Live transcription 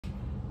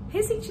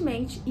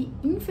Recentemente e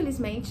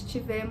infelizmente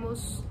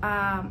tivemos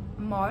a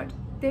morte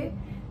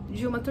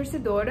de uma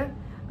torcedora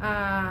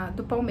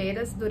do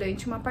Palmeiras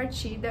durante uma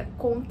partida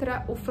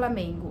contra o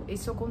Flamengo.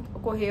 Isso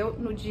ocorreu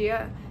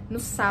no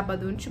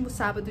sábado, no último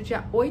sábado,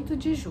 dia 8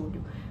 de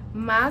julho.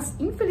 Mas,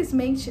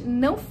 infelizmente,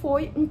 não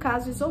foi um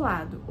caso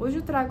isolado. Hoje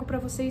eu trago para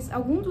vocês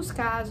alguns dos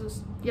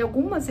casos e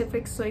algumas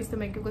reflexões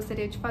também que eu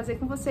gostaria de fazer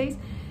com vocês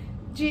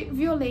de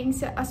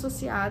violência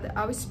associada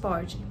ao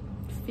esporte.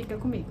 Fica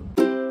comigo.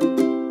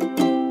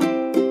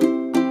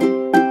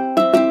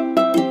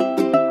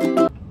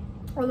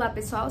 Olá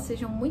pessoal,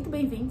 sejam muito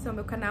bem-vindos ao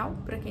meu canal.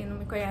 Para quem não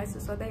me conhece,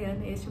 eu sou a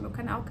Daiane, este é o meu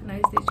canal,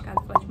 canais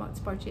dedicados ao futebol,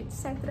 esporte,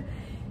 etc.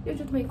 E hoje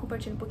eu também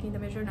compartilho um pouquinho da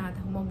minha jornada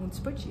rumo ao mundo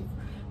esportivo.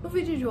 No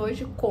vídeo de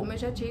hoje, como eu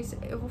já disse,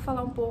 eu vou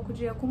falar um pouco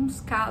de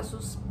alguns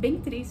casos bem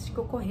tristes que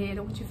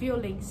ocorreram de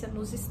violência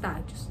nos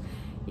estádios.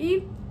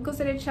 E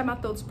gostaria de chamar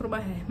todos para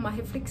uma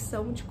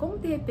reflexão de como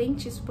de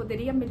repente isso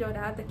poderia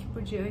melhorar daqui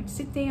por diante,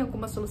 se tem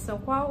alguma solução,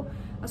 qual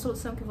a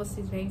solução que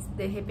vocês veem,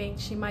 de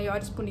repente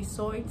maiores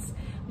punições.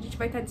 A gente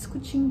vai estar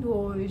discutindo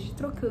hoje,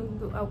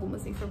 trocando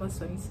algumas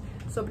informações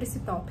sobre esse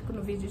tópico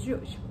no vídeo de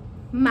hoje.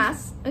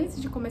 Mas, antes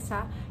de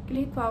começar,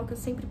 aquele ritual que eu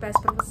sempre peço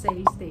para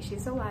vocês, deixem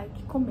seu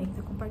like,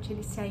 comenta,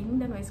 compartilhe, se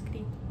ainda não é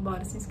inscrito,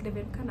 bora se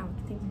inscrever no canal,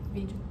 que tem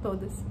vídeo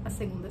todas as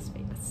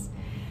segundas-feiras.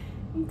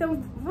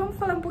 Então, vamos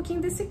falar um pouquinho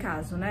desse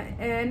caso, né?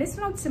 Nesse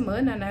final de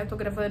semana, né, eu tô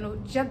gravando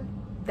dia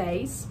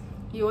 10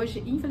 e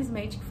hoje,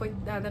 infelizmente, que foi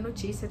dada a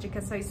notícia de que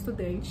essa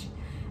estudante,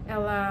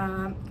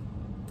 ela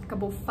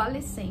acabou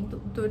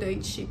falecendo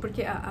durante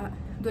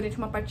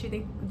uma partida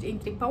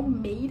entre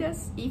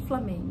Palmeiras e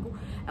Flamengo.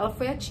 Ela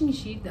foi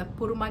atingida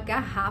por uma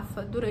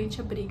garrafa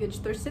durante a briga de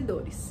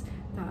torcedores,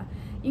 tá?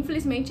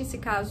 Infelizmente esse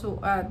caso,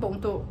 bom,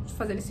 tô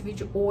fazendo esse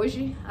vídeo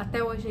hoje,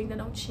 até hoje ainda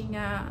não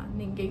tinha,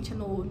 ninguém tinha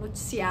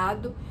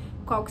noticiado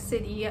qual que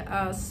seria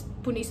as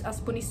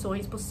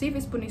punições,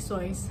 possíveis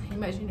punições,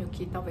 imagino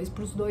que talvez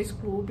para os dois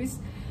clubes,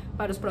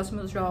 para os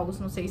próximos jogos,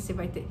 não sei se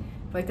vai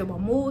ter uma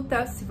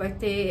multa, se vai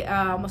ter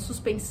uma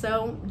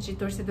suspensão de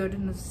torcedores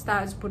nos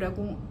estádios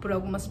por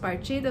algumas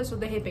partidas, ou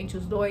de repente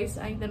os dois,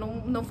 ainda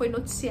não foi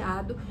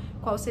noticiado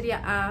qual seria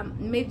a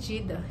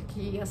medida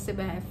que a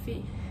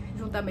CBF,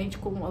 juntamente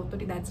com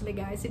autoridades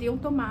legais, iriam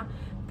tomar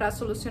para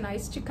solucionar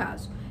este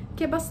caso.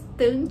 Que é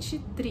bastante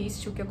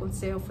triste o que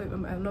aconteceu.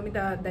 O nome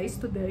da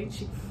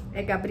estudante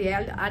é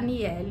Gabriela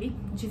Aniele,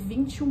 de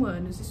 21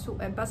 anos. Isso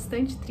é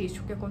bastante triste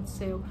o que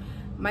aconteceu.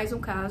 Mais um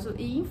caso,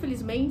 e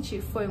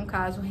infelizmente foi um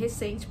caso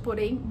recente,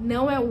 porém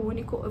não é o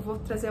único. Eu vou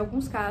trazer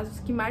alguns casos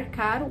que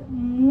marcaram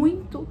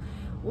muito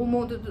o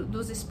mundo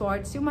dos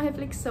esportes e uma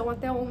reflexão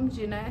até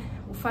onde, né,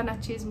 o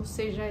fanatismo,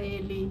 seja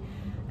ele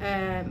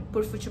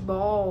por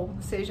futebol,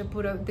 seja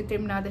por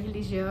determinada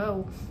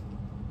religião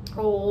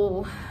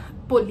ou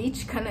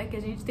política, né, que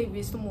a gente tem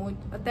visto muito,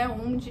 até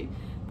onde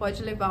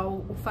pode levar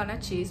o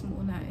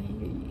fanatismo, né,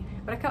 e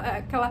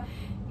para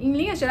em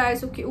linhas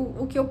gerais, o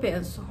que eu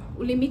penso,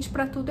 o limite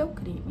para tudo é o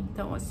crime.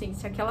 Então, assim,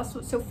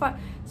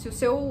 se o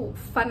seu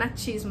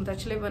fanatismo tá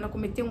te levando a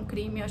cometer um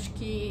crime, acho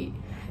que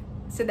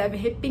você deve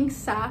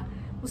repensar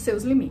os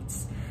seus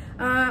limites.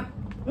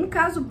 Um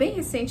caso bem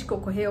recente que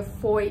ocorreu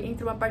foi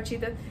entre uma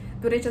partida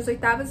durante as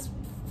oitavas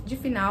de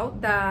final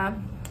da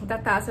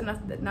Taça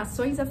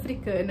Nações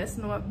Africanas,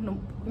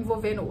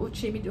 envolvendo o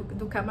time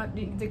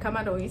de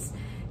Camarões,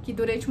 que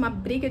durante uma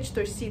briga de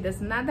torcidas,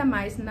 nada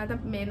mais, nada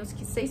menos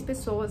que 6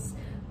 pessoas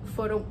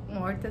foram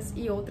mortas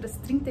e outras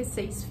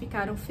 36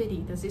 ficaram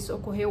feridas. Isso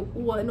ocorreu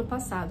o ano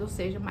passado, ou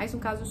seja, mais um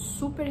caso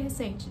super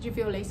recente de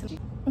violência.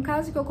 Um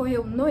caso que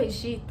ocorreu no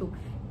Egito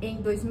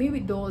em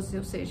 2012,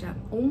 ou seja,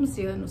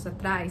 11 anos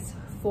atrás,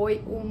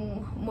 foi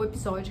um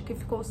episódio que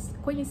ficou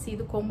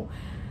conhecido como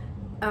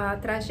a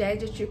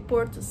tragédia de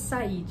Porto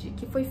Said,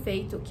 que foi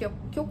feito,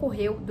 que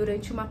ocorreu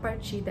durante uma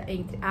partida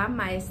entre a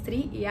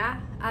Maestri e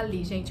a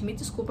Ali. Gente, me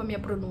desculpa a minha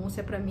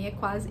pronúncia, para mim é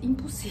quase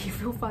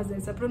impossível fazer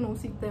essa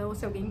pronúncia, então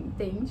se alguém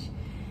entende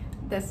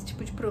desse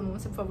tipo de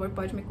pronúncia, por favor,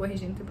 pode me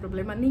corrigir, não tem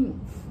problema nenhum.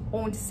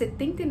 Onde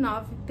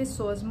 79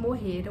 pessoas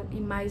morreram e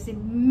mais de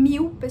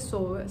 1000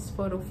 pessoas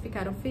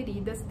ficaram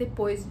feridas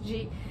depois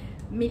de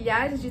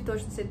milhares de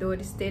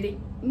torcedores terem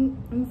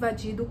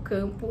invadido o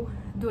campo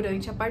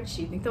durante a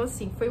partida. Então,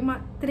 assim, foi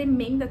uma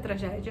tremenda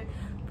tragédia,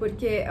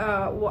 porque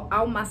o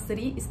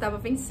Al-Masry estava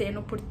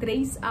vencendo por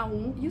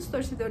 3-1 e os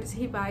torcedores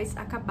rivais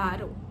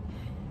acabaram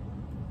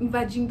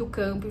invadindo o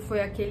campo e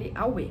foi aquele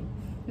auê.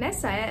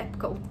 Nessa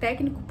época, o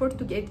técnico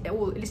português,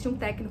 eles tinham um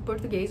técnico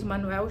português, o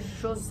Manuel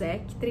José,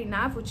 que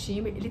treinava o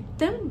time, ele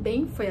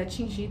também foi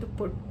atingido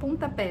por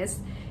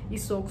pontapés e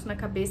socos na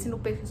cabeça e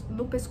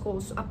no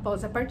pescoço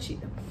após a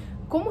partida.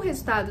 Como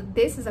resultado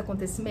desses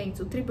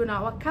acontecimentos, o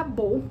tribunal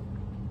acabou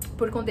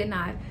por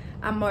condenar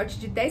a morte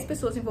de 10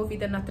 pessoas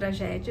envolvidas na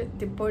tragédia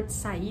de Porto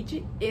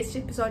Said. Este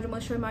episódio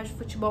manchou a imagem do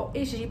futebol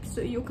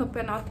egípcio e o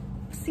campeonato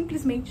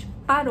simplesmente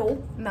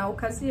parou na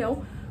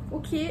ocasião, o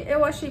que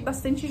eu achei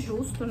bastante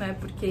justo, né?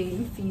 Porque,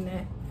 enfim,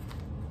 né?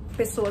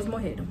 Pessoas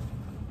morreram.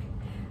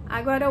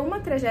 Agora, uma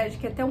tragédia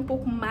que é até um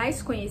pouco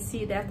mais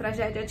conhecida é a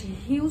tragédia de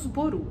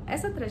Hillsborough.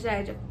 Essa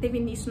tragédia teve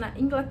início na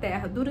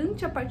Inglaterra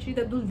durante a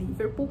partida do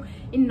Liverpool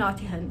e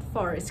Nottingham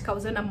Forest,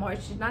 causando a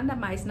morte de nada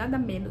mais, nada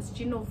menos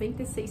de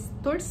 96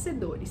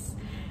 torcedores.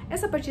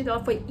 Essa partida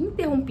ela foi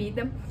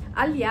interrompida.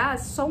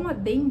 Aliás, só um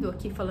adendo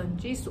aqui falando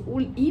disso,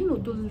 o hino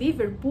do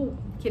Liverpool,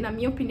 que na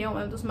minha opinião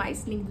é um dos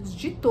mais lindos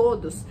de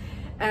todos,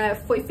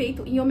 foi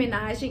feito em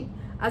homenagem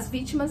às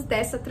vítimas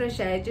dessa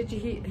tragédia de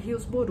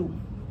Hillsborough,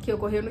 que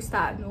ocorreu no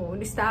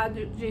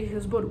estádio de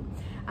Hillsborough.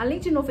 Além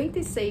de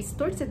 96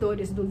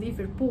 torcedores do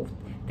Liverpool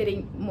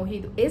terem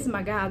morrido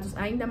esmagados,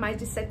 ainda mais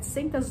de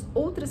 700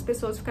 outras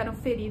pessoas ficaram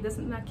feridas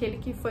naquele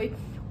que foi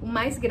o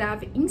mais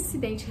grave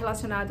incidente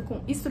relacionado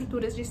com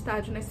estruturas de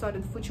estádio na história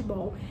do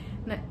futebol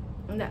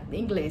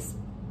inglês,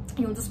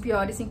 e um dos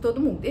piores em todo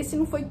o mundo. Esse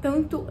não foi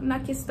tanto na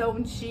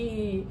questão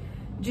de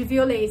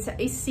violência,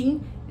 e sim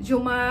de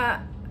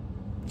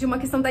uma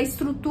questão da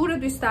estrutura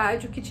do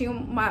estádio, que tinha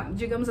uma,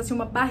 digamos assim,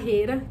 uma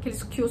barreira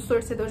que os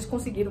torcedores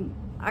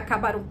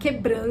acabaram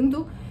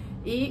quebrando,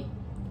 e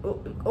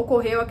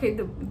ocorreu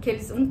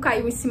um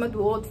caiu em cima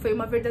do outro. Foi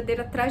uma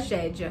verdadeira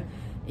tragédia,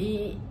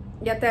 e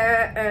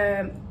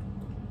até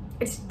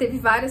teve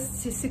várias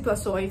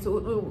situações.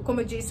 Como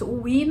eu disse,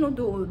 o hino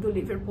do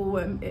Liverpool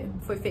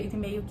foi feito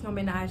meio que em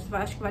homenagem. Eu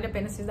acho que vale a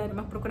pena vocês darem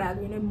uma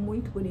procurada, o hino é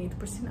muito bonito,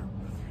 por sinal.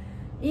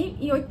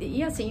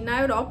 E assim, na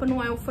Europa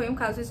não foi um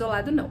caso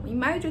isolado, não. Em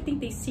maio de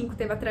 85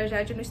 teve a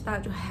tragédia no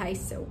estádio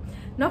Heysel,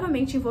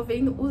 novamente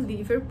envolvendo o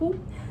Liverpool.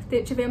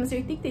 Tivemos em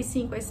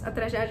 85 a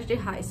tragédia de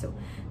Heysel.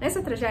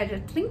 Nessa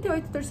tragédia,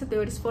 38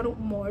 torcedores foram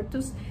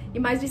mortos e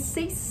mais de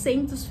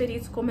 600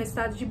 feridos como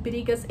resultado de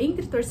brigas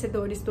entre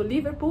torcedores do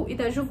Liverpool e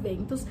da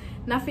Juventus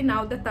na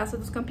final da Taça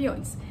dos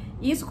Campeões.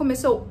 E isso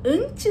começou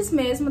antes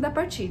mesmo da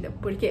partida,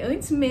 porque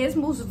antes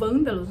mesmo os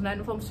vândalos, né,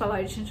 não vamos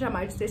falar de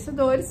chamar de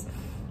torcedores,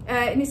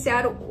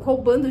 iniciaram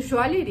roubando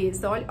joalherias.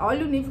 Então,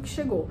 olha o nível que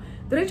chegou.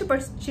 Durante a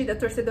partida,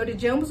 torcedores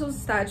de ambos os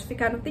estádios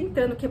ficaram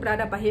tentando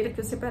quebrar a barreira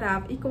que os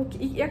separava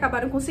e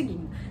acabaram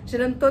conseguindo,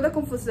 gerando toda a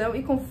confusão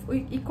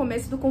e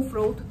começo do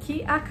confronto,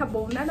 que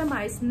acabou nada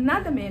mais,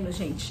 nada menos,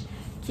 gente,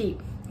 que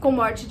com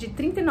morte de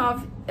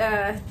 39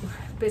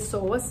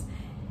 pessoas,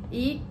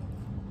 e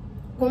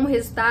como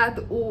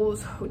resultado,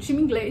 o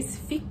time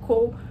inglês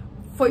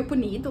foi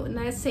punido,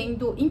 né,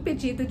 sendo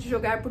impedido de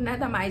jogar por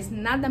nada mais,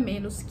 nada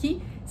menos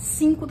que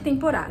 5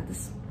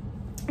 temporadas.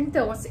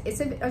 Então,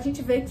 a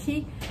gente vê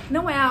que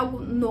não é algo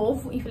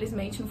novo,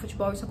 infelizmente, no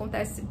futebol. Isso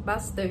acontece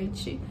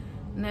bastante,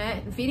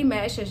 né? Vira e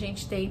mexe a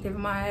gente teve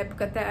uma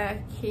época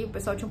até que o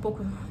pessoal tinha um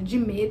pouco de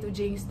medo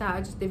de ir em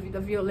estádios devido à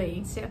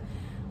violência,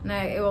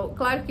 né?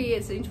 Claro que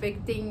a gente vê que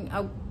tem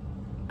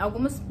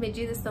algumas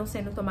medidas estão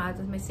sendo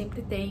tomadas, mas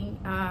sempre tem,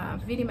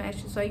 vira e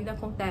mexe, isso ainda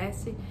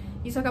acontece.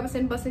 Isso acaba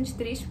sendo bastante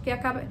triste, porque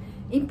acaba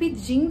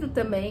impedindo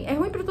também, é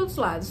ruim para todos os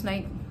lados,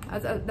 né?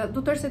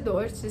 Do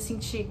torcedor se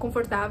sentir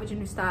confortável de ir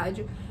no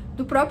estádio,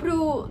 do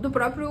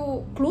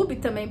próprio clube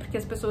também, porque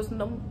as pessoas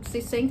não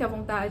se sentem à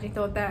vontade.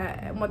 Então,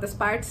 até uma das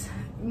partes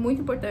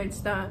muito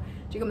importantes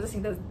digamos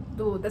assim,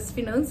 das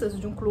finanças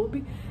de um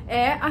clube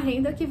é a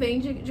renda que vem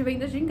de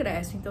vendas de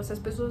ingresso. Então, se as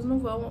pessoas não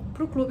vão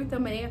pro clube,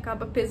 também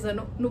acaba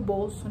pesando no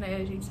bolso, né?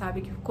 A gente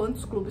sabe que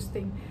quantos clubes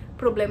têm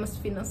problemas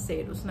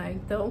financeiros, né?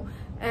 Então,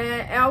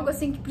 é algo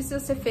assim que precisa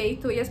ser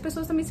feito, e as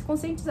pessoas também se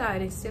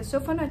conscientizarem. Se o seu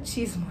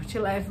fanatismo te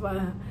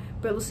leva,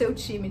 pelo seu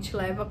time, te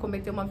leva a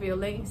cometer uma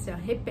violência,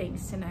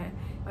 repense, né?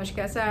 Acho que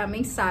essa é a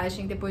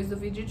mensagem depois do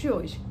vídeo de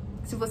hoje.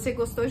 Se você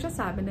gostou, já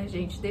sabe, né,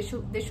 gente? Deixa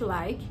o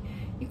like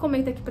e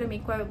comenta aqui pra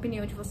mim qual é a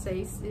opinião de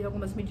vocês e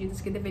algumas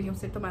medidas que deveriam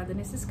ser tomadas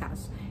nesses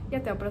casos. E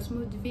até o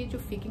próximo vídeo.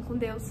 Fiquem com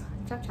Deus.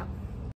 Tchau, tchau.